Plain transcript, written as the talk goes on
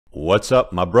What's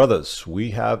up, my brothers?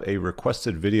 We have a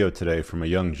requested video today from a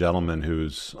young gentleman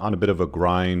who's on a bit of a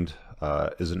grind,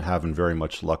 isn't having very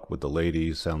much luck with the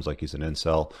ladies, sounds like he's an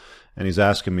incel, and he's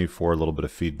asking me for a little bit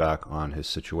of feedback on his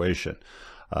situation.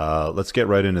 Let's get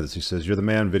right into this. He says, "You're the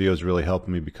man. Video is really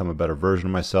helping me become a better version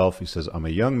of myself." He says, "I'm a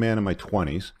young man in my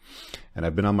 20s, and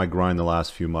I've been on my grind the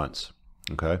last few months.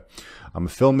 Okay. I'm a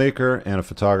filmmaker and a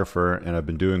photographer, and I've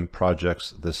been doing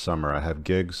projects this summer. I have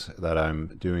gigs that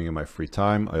I'm doing in my free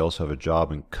time. I also have a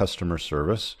job in customer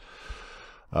service.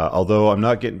 Although I'm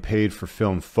not getting paid for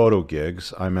film photo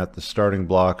gigs, I'm at the starting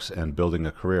blocks and building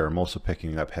a career. I'm also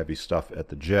picking up heavy stuff at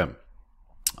the gym."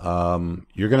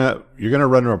 You're gonna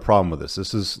run into a problem with this.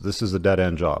 This is a dead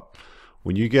end job.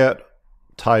 When you get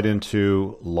tied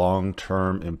into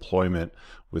long-term employment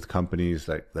with companies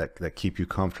that keep you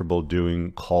comfortable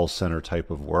doing call center type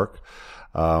of work,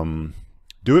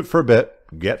 do it for a bit,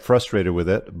 get frustrated with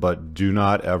it, but do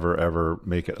not ever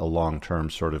make it a long-term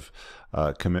sort of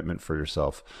commitment for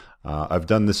yourself. I've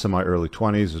done this in my early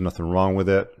 20s. There's nothing wrong with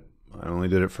it. I only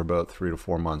did it for about 3 to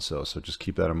 4 months though, so just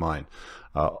keep that in mind.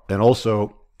 And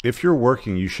also, if you're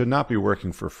working, you should not be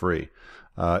working for free.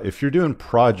 If you're doing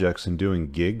projects and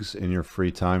doing gigs in your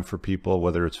free time for people,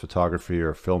 whether it's photography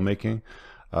or filmmaking,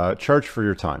 charge for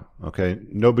your time. Okay,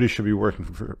 nobody should be working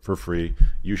for free.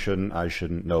 You shouldn't, I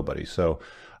shouldn't, nobody. So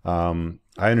I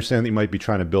understand that you might be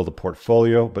trying to build a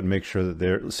portfolio, but make sure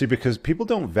that because people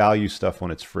don't value stuff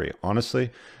when it's free.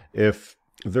 Honestly, if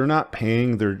they're not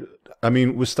paying,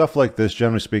 with stuff like this,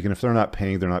 generally speaking, if they're not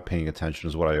paying attention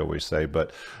is what I always say,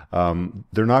 but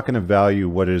they're not going to value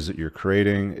what it is that you're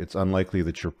creating. It's unlikely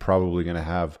that you're probably going to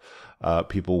have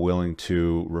people willing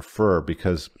to refer,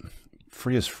 because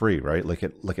free is free, right? Like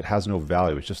it has no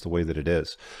value. It's just the way that it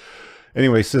is.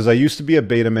 Anyway, he says, "I used to be a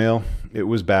beta male. It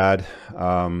was bad."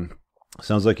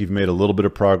 Sounds like you've made a little bit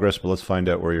of progress, but let's find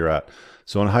out where you're at.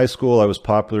 "So in high school, I was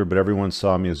popular, but everyone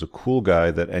saw me as a cool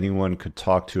guy that anyone could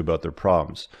talk to about their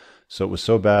problems. So it was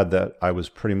so bad that I was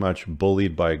pretty much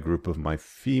bullied by a group of my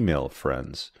female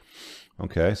friends."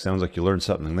 Okay, sounds like you learned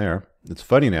something there. "It's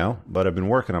funny now, but I've been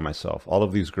working on myself. All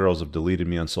of these girls have deleted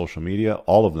me on social media,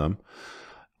 all of them."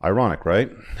 Ironic,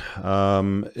 right?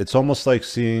 It's almost like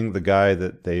seeing the guy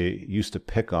that they used to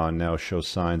pick on now show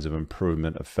signs of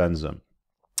improvement offends them.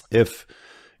 If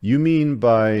you mean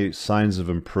by signs of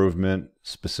improvement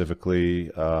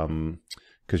specifically,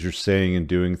 because you're saying and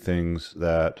doing things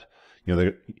that,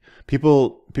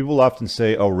 people often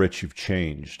say, "Oh, Rich, you've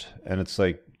changed." And it's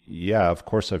like, yeah, of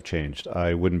course I've changed.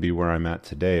 I wouldn't be where I'm at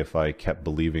today if I kept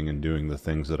believing and doing the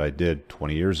things that I did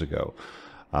 20 years ago.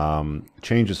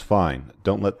 Change is fine.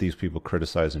 Don't let these people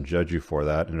criticize and judge you for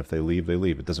that. And if they leave, they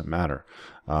leave. It doesn't matter.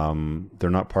 They're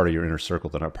not part of your inner circle.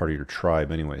 They're not part of your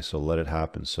tribe anyway. So let it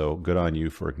happen. So good on you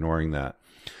for ignoring that.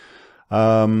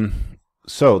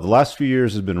 So the last few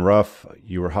years has been rough.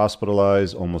 You were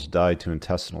hospitalized, almost died to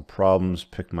intestinal problems,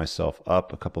 picked myself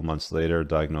up a couple months later,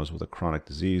 diagnosed with a chronic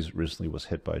disease, recently was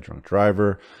hit by a drunk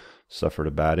driver, suffered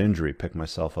a bad injury, picked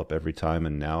myself up every time,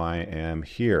 and now I am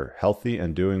here, healthy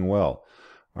and doing well.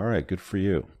 All right, good for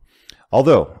you.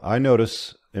 Although I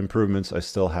notice improvements, I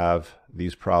still have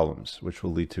these problems, which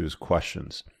will lead to his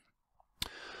questions.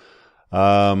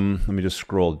 Let me just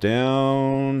scroll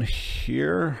down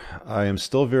here. "I am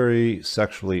still very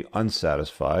sexually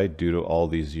unsatisfied due to all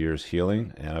these years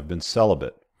healing, and I've been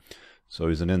celibate." So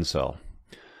he's an incel.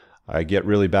 "I get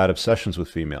really bad obsessions with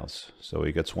females." So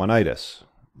he gets one-itis.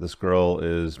 "This girl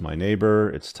is my neighbor.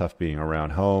 It's tough being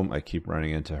around home. I keep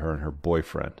running into her and her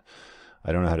boyfriend.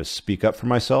 I don't know how to speak up for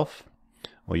myself."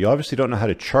 Well, you obviously don't know how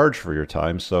to charge for your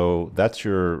time, so that's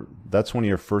one of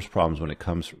your first problems when it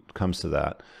comes to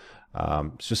that.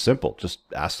 It's just simple. Just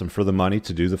ask them for the money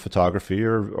to do the photography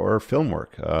or film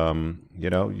work. You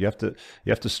have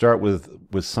to start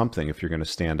with something if you're going to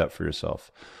stand up for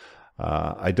yourself.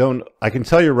 I can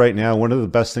tell you right now, one of the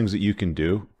best things that you can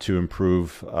do to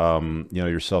improve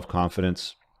your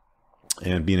self-confidence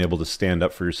and being able to stand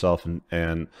up for yourself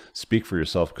and speak for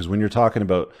yourself. Because when you're talking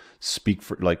about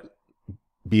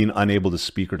being unable to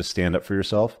speak or to stand up for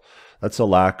yourself, that's a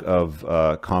lack of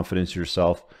confidence in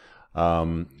yourself.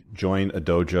 Join a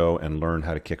dojo and learn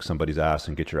how to kick somebody's ass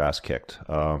and get your ass kicked.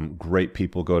 Great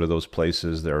people go to those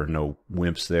places. There are no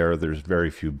wimps there. There's very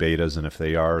few betas, and if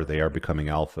they are becoming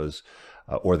alphas,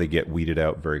 or they get weeded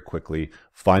out very quickly.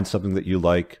 Find something that you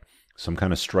like, some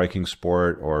kind of striking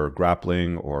sport or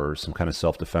grappling or some kind of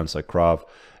self-defense like Krav,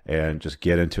 and just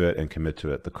get into it and commit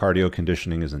to it. The cardio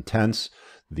conditioning is intense.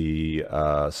 The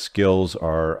skills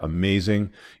are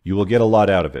amazing. You will get a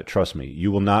lot out of it. Trust me.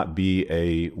 You will not be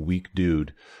a weak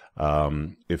dude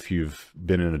if you've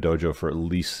been in a dojo for at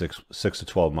least six to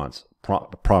 12 months.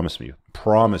 Promise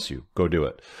you, go do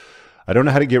it. I don't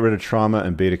know how to get rid of trauma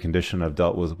and beta condition I've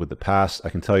dealt with the past. I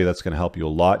can tell you that's going to help you a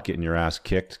lot, getting your ass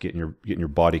kicked, getting your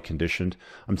body conditioned.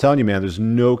 I'm telling you, man, there's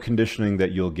no conditioning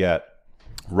that you'll get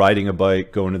riding a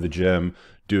bike, going to the gym,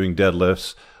 doing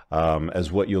deadlifts,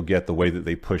 as what you'll get the way that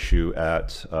they push you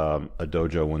at a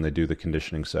dojo when they do the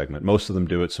conditioning segment. Most of them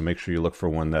do it, so make sure you look for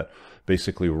one that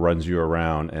basically runs you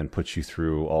around and puts you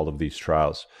through all of these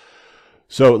trials.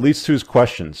 So it leads to his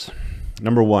questions.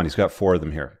 Number one, he's got 4 of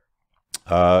them here.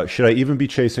 Should I even be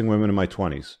chasing women in my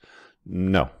 20s?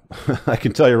 No. I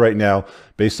can tell you right now,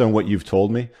 based on what you've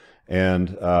told me.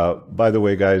 And by the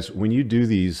way, guys, when you do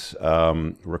these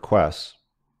requests,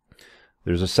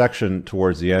 there's a section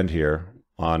towards the end here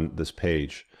on this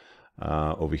page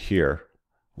over here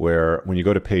where when you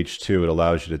go to page 2, it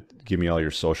allows you to give me all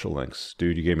your social links.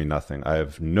 Dude, you gave me nothing. I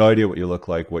have no idea what you look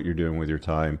like, what you're doing with your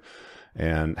time,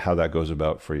 and how that goes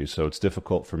about for you. So it's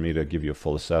difficult for me to give you a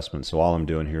full assessment. So all I'm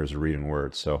doing here is reading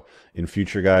words. So in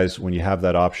future, guys, when you have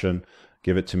that option,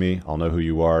 give it to me. I'll know who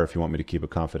you are. If you want me to keep it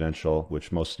confidential,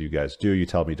 which most of you guys do, you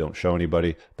tell me don't show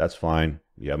anybody. That's fine.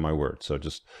 You have my word. So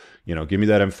just, you know, give me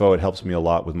that info. It helps me a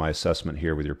lot with my assessment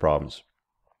here with your problems.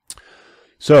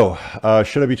 So,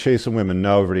 should I be chasing women?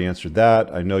 No, I've already answered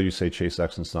that. I know you say chase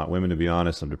excellence, not women. To be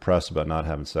honest, I'm depressed about not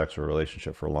having sex or a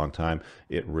relationship for a long time.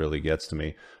 It really gets to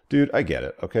me. Dude, I get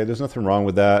it, okay? There's nothing wrong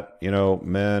with that. You know,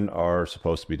 men are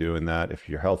supposed to be doing that. If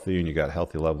you're healthy and you got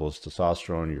healthy levels of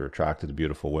testosterone, you're attracted to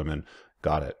beautiful women,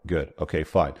 got it, good, okay,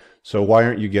 fine. So why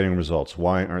aren't you getting results?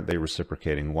 Why aren't they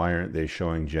reciprocating? Why aren't they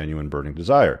showing genuine burning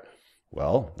desire?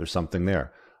 Well, there's something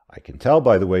there. I can tell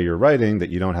by the way you're writing that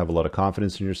you don't have a lot of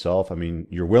confidence in yourself. I mean,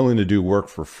 you're willing to do work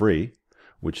for free,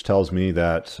 which tells me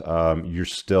that you're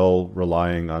still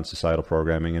relying on societal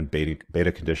programming and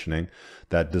beta conditioning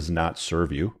that does not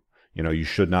serve you. You know, you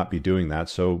should not be doing that.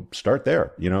 So start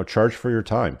there, you know, charge for your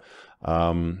time.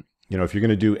 You know, if you're going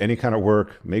to do any kind of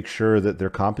work, make sure that they're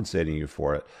compensating you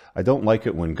for it. I don't like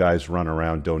it when guys run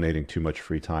around donating too much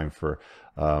free time for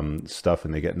stuff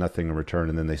and they get nothing in return.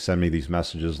 And then they send me these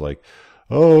messages like,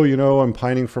 oh, you know, I'm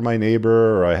pining for my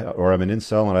neighbor, or I'm an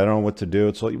incel and I don't know what to do.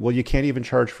 It's like, well, you can't even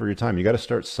charge for your time. You got to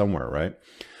start somewhere, right?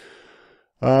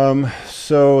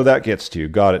 So that gets to you.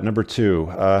 Got it. Number 2,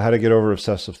 how to get over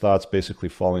obsessive thoughts, basically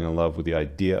falling in love with the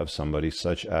idea of somebody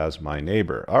such as my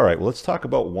neighbor. All right, well, let's talk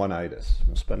about one-itis.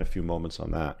 We'll spend a few moments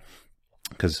on that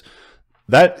because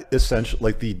that essentially,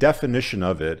 like the definition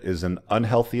of it is an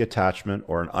unhealthy attachment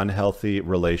or an unhealthy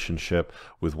relationship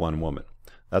with one woman.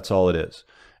 That's all it is.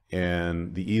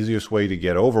 And the easiest way to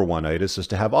get over one-itis is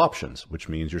to have options, which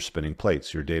means you're spinning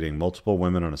plates. You're dating multiple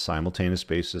women on a simultaneous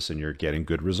basis and you're getting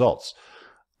good results.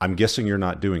 I'm guessing you're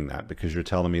not doing that because you're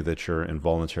telling me that you're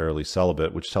involuntarily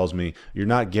celibate, which tells me you're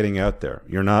not getting out there.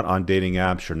 You're not on dating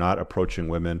apps. You're not approaching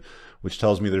women, which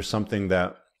tells me there's something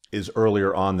that is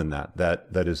earlier on than that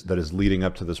is leading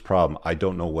up to this problem. I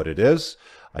don't know what it is.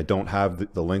 I don't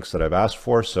have the links that I've asked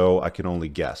for, so I can only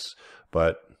guess.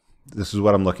 But this is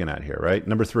what I'm looking at here, right?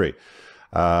 Number 3,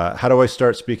 how do I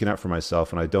start speaking up for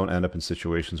myself and I don't end up in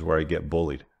situations where I get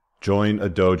bullied? Join a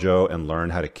dojo and learn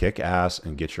how to kick ass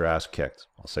and get your ass kicked.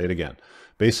 I'll say it again.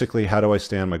 Basically, how do I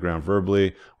stand my ground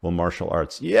verbally? Well, martial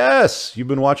arts. Yes, you've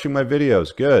been watching my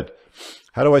videos. Good.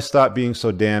 How do I stop being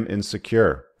so damn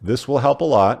insecure? This will help a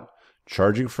lot.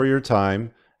 Charging for your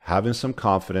time, having some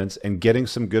confidence, and getting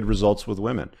some good results with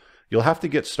women. You'll have to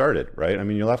get started, right? I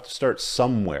mean, you'll have to start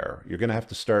somewhere. You're going to have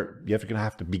to start, you're going to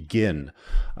have to begin.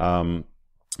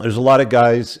 There's a lot of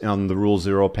guys on the Rule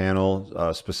Zero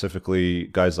panel, specifically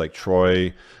guys like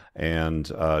Troy and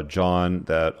John,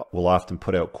 that will often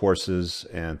put out courses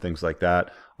and things like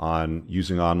that on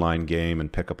using online game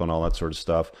and pick up on all that sort of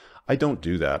stuff. I don't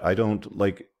do that. I don't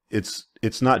like,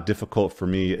 it's not difficult for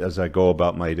me as I go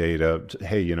about my day to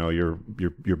hey, you know, you're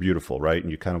beautiful, right?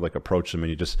 And you kind of like approach them and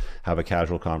you just have a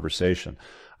casual conversation.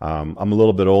 I'm a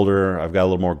little bit older. I've got a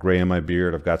little more gray in my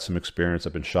beard. I've got some experience.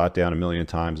 I've been shot down a million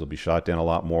times. I'll be shot down a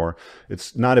lot more.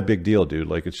 It's not a big deal, dude.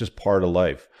 Like, it's just part of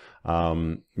life.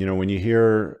 You know,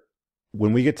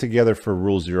 when we get together for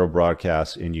Rule Zero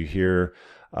broadcasts and you hear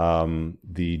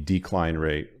the decline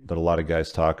rate that a lot of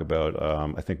guys talk about.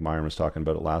 I think Myron was talking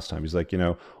about it last time. He's like, you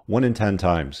know, 1 in 10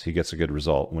 times he gets a good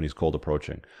result when he's cold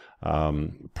approaching.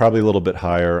 Probably a little bit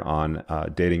higher on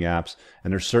dating apps.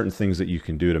 And there's certain things that you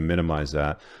can do to minimize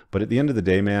that. But at the end of the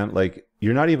day, man, like,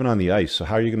 you're not even on the ice. So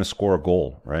how are you going to score a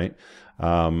goal, right?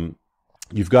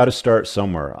 You've got to start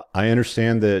somewhere. I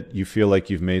understand that you feel like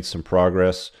you've made some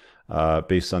progress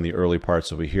based on the early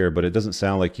parts over here, but it doesn't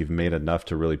sound like you've made enough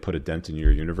to really put a dent in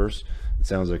your universe. It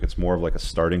sounds like it's more of like a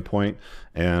starting point.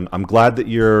 And I'm glad that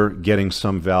you're getting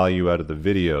some value out of the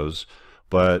videos,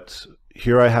 but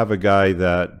here I have a guy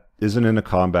that isn't into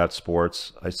combat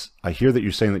sports. I hear that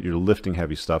you're saying that you're lifting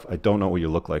heavy stuff. I don't know what you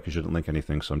look like because you didn't link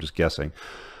anything, so I'm just guessing.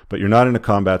 But you're not into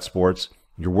combat sports.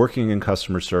 You're working in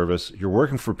customer service. You're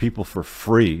working for people for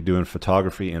free doing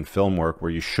photography and film work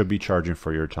where you should be charging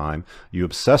for your time. You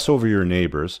obsess over your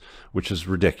neighbors, which is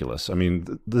ridiculous. I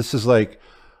mean, this is like,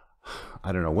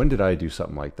 I don't know, when did I do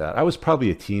something like that? I was probably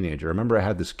a teenager. I remember I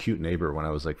had this cute neighbor when I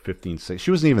was like 15, 16.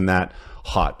 She wasn't even that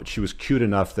hot, but she was cute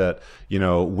enough that, you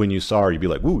know, when you saw her, you'd be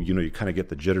like, ooh, you know, you kind of get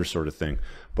the jitter sort of thing.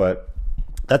 But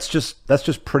that's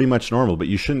just pretty much normal, but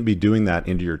you shouldn't be doing that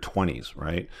into your 20s,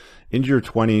 right? Into your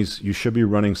 20s, you should be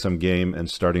running some game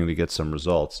and starting to get some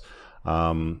results.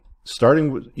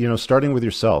 Starting with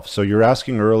yourself. So you're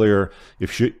asking earlier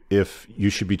if you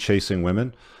should be chasing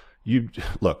women.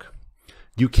 Look,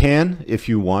 you can if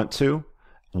you want to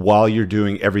while you're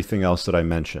doing everything else that I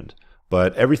mentioned.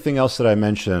 But everything else that I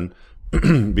mentioned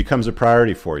becomes a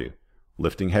priority for you.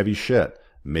 Lifting heavy shit,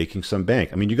 making some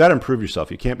bank. I mean, you got to improve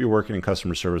yourself. You can't be working in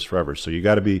customer service forever. So you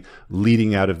got to be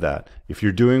leading out of that. If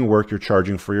you're doing work, you're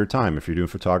charging for your time. If you're doing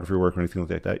photography work or anything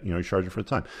like that, you know, you're charging for the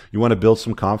time. You want to build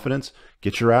some confidence,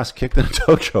 get your ass kicked in a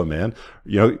dojo, man.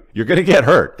 You know, you're going to get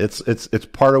hurt. It's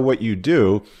part of what you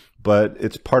do, but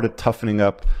it's part of toughening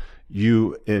up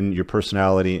you in your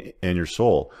personality and your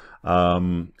soul.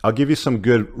 I'll give you some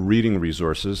good reading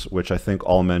resources, which I think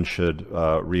all men should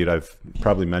read. I've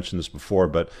probably mentioned this before,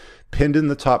 but pinned in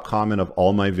the top comment of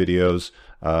all my videos,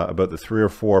 about the third or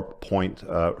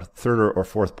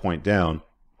fourth point down,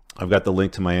 I've got the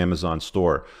link to my Amazon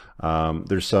store.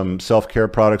 There's some self-care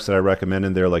products that I recommend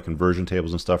in there, like inversion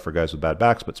tables and stuff for guys with bad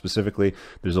backs, but specifically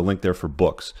there's a link there for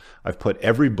books. I've put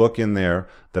every book in there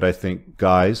that I think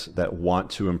guys that want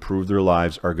to improve their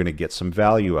lives are going to get some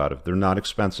value out of. They're not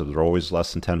expensive. They're always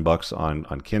less than 10 bucks on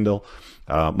Kindle.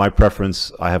 My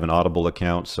preference, I have an Audible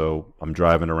account, so I'm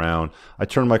driving around. I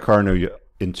turn my car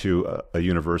into a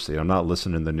university. I'm not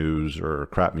listening to the news or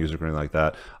crap music or anything like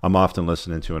that. I'm often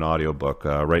listening to an audiobook.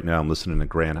 Right now I'm listening to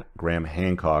Graham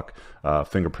Hancock,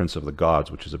 Fingerprints of the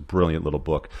Gods, which is a brilliant little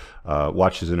book.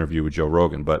 Watch his interview with Joe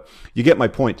Rogan, but you get my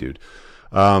point, dude.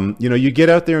 You know, you get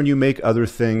out there and you make other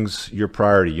things your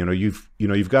priority.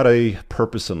 You've got a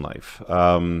purpose in life.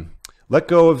 Let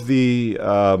go of the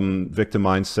victim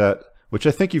mindset, which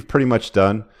I think you've pretty much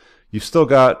done. You've still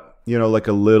got, you know, like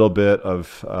a little bit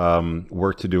of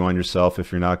work to do on yourself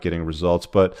if you're not getting results.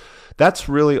 But that's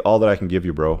really all that I can give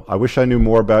you, bro. I wish I knew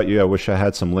more about you. I wish I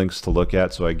had some links to look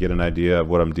at so I get an idea of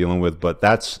what I'm dealing with. But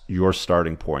that's your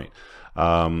starting point.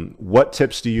 What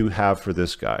tips do you have for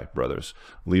this guy, brothers?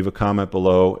 Leave a comment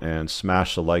below and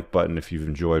smash the like button if you've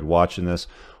enjoyed watching this.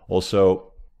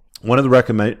 Also, one of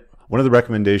the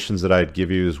recommendations that I'd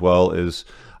give you as well is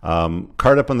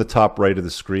card up on the top right of the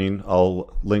screen.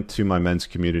 I'll link to my men's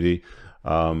community.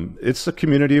 It's a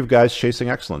community of guys chasing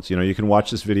excellence. You know, you can watch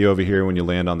this video over here when you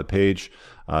land on the page.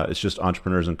 It's just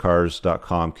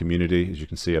entrepreneursandcars.com community, as you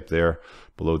can see up there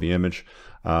below the image.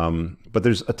 But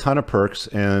there's a ton of perks,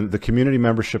 and the community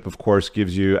membership, of course,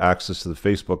 gives you access to the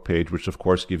Facebook page, which of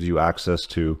course gives you access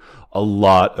to a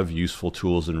lot of useful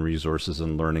tools and resources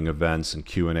and learning events and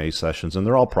Q&A sessions, and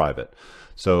they're all private.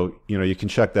 So, you know, you can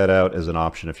check that out as an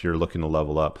option if you're looking to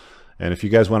level up. And if you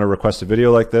guys want to request a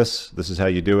video like this is how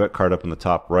you do it. Card up in the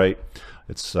top right.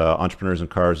 It's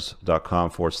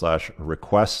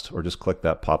entrepreneursandcars.com/request, or just click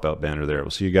that pop-out banner there. We'll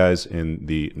see you guys in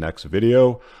the next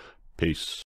video.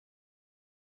 Peace.